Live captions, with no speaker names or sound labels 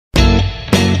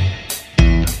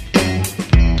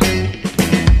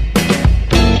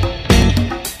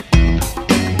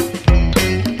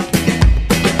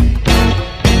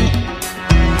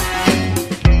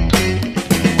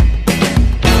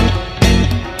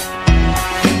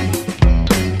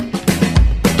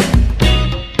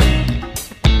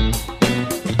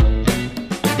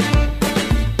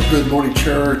morning,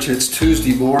 church. It's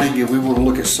Tuesday morning, and we want to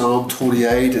look at Psalm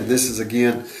 28. And this is,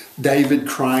 again, David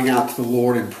crying out to the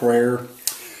Lord in prayer.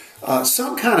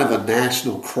 Some kind of a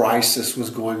national crisis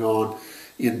was going on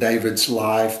in David's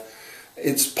life.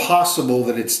 It's possible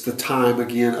that it's the time,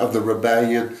 again, of the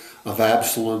rebellion of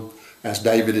Absalom, as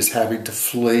David is having to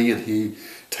flee, and he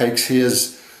takes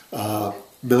his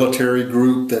military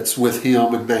group that's with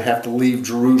him, and they have to leave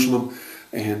Jerusalem.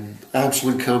 And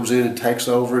Absalom comes in and takes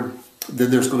over, and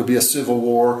then there's going to be a civil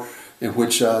war in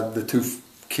which the two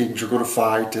kings are going to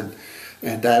fight,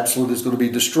 and Absalom is going to be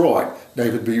destroyed.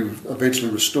 David be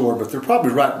eventually restored, but they're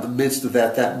probably right in the midst of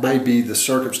that. That may be the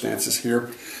circumstances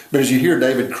here. But as you hear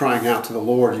David crying out to the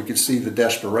Lord, you can see the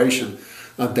desperation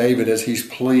of David as he's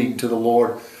pleading to the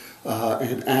Lord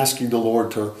and asking the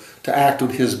Lord to act on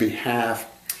his behalf.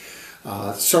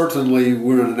 Certainly,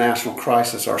 we're in a national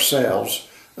crisis ourselves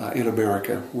in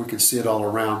America. We can see it all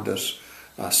around us.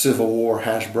 Civil war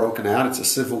has broken out. It's a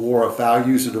civil war of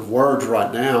values and of words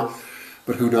right now,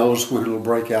 but who knows when it'll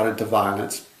break out into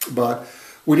violence. But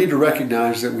we need to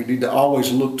recognize that we need to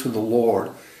always look to the Lord.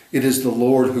 It is the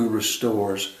Lord who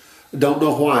restores. Don't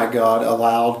know why God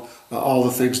allowed all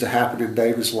the things to happen in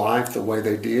David's life the way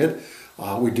they did.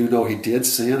 We do know he did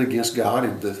sin against God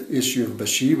in the issue of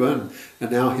Bathsheba,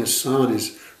 and now his son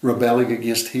is rebelling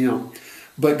against him.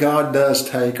 But God does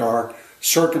take our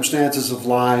circumstances of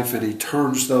life and he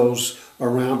turns those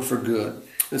around for good.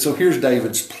 And so here's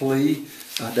David's plea,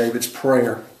 David's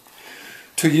prayer.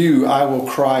 To you I will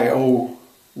cry, O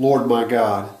Lord my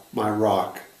God, my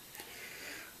rock.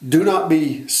 Do not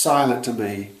be silent to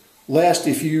me, lest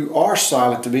if you are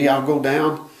silent to me, I'll go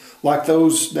down like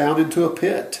those down into a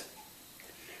pit.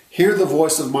 Hear the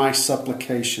voice of my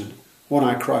supplication when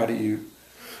I cry to you,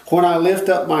 when I lift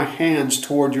up my hands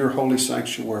toward your holy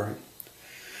sanctuary.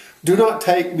 Do not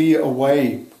take me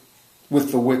away with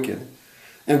the wicked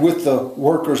and with the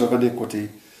workers of iniquity,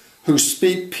 who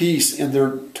speak peace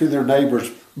to their neighbors,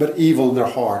 but evil in their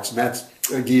hearts. And that's,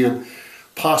 again,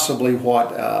 possibly what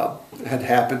had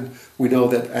happened. We know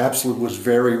that Absalom was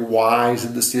very wise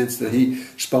in the sense that he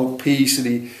spoke peace and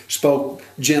he spoke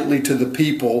gently to the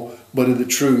people, but in the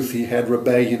truth he had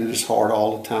rebellion in his heart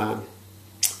all the time.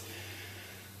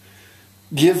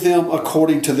 Give them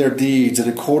according to their deeds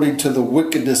and according to the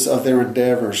wickedness of their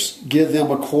endeavors. Give them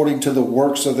according to the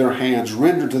works of their hands.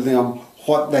 Render to them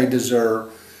what they deserve.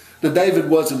 Now, David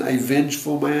wasn't a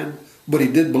vengeful man, but he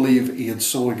did believe in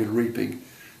sowing and reaping.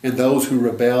 And those who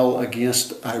rebel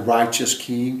against a righteous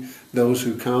king, those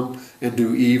who come and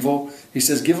do evil, he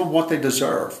says, give them what they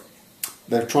deserve.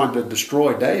 They're trying to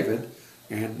destroy David,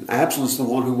 and Absalom's the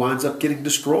one who winds up getting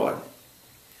destroyed.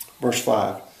 Verse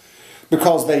 5.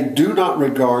 Because they do not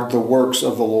regard the works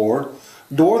of the Lord,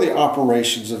 nor the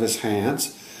operations of his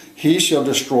hands, he shall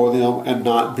destroy them and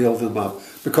not build them up.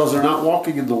 Because they're not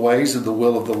walking in the ways and the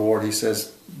will of the Lord, he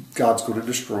says, God's going to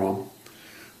destroy them.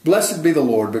 Blessed be the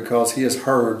Lord, because he has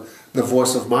heard the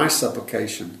voice of my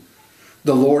supplication.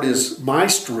 The Lord is my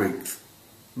strength,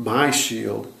 my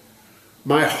shield.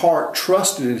 My heart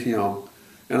trusted in him,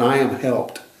 and I am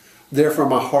helped. Therefore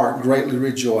my heart greatly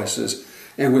rejoices,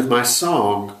 and with my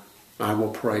song I will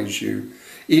praise you.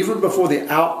 Even before the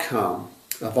outcome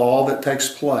of all that takes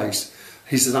place,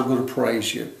 he says, I'm going to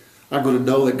praise you. I'm going to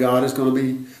know that God is going to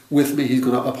be with me. He's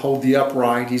going to uphold the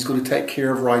upright. He's going to take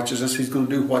care of righteousness. He's going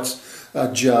to do what's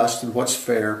just and what's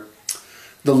fair.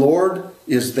 The Lord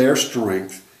is their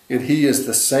strength, and he is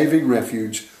the saving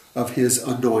refuge of his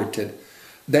anointed.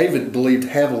 David believed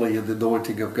heavily in the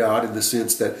anointing of God in the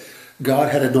sense that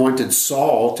God had anointed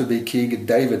Saul to be king, and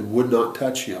David would not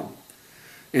touch him.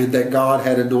 And that God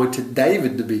had anointed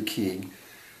David to be king.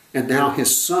 And now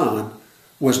his son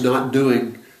was not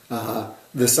doing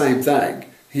the same thing.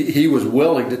 He was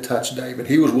willing to touch David.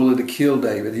 He was willing to kill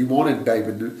David. He wanted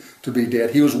David to be dead.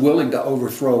 He was willing to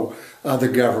overthrow the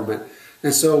government.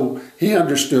 And so he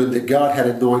understood that God had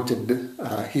anointed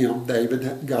him,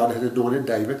 David. God had anointed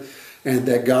David. And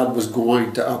that God was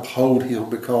going to uphold him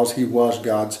because he was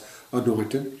God's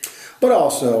anointed. But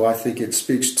also, I think it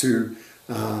speaks to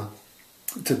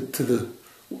the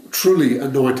truly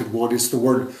anointed one. It's the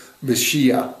word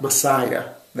Messiah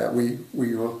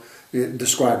that it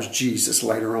describes Jesus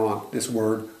later on, this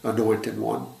word anointed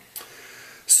one.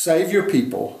 Save your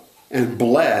people and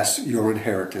bless your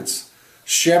inheritance.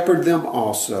 Shepherd them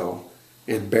also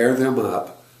and bear them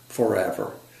up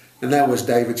forever. And that was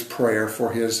David's prayer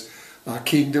for his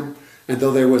kingdom. And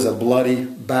though there was a bloody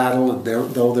battle and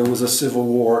though there was a civil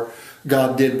war,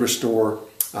 God did restore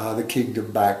the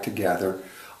kingdom back together,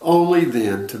 only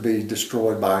then to be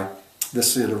destroyed by the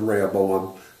sin of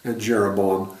Rehoboam and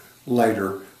Jeroboam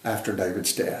later after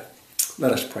David's death.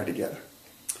 Let us pray together.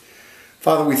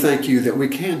 Father, we thank you that we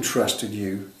can trust in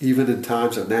you, even in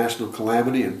times of national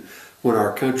calamity and when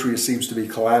our country seems to be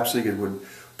collapsing and when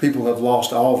people have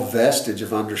lost all vestige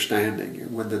of understanding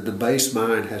and when the debased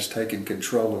mind has taken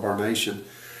control of our nation.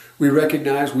 We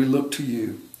recognize we look to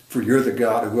you, for you're the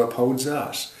God who upholds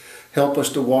us. Help us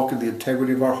to walk in the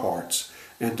integrity of our hearts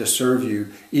and to serve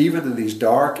you even in these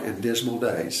dark and dismal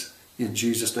days. In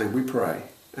Jesus' name we pray.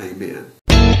 Amen.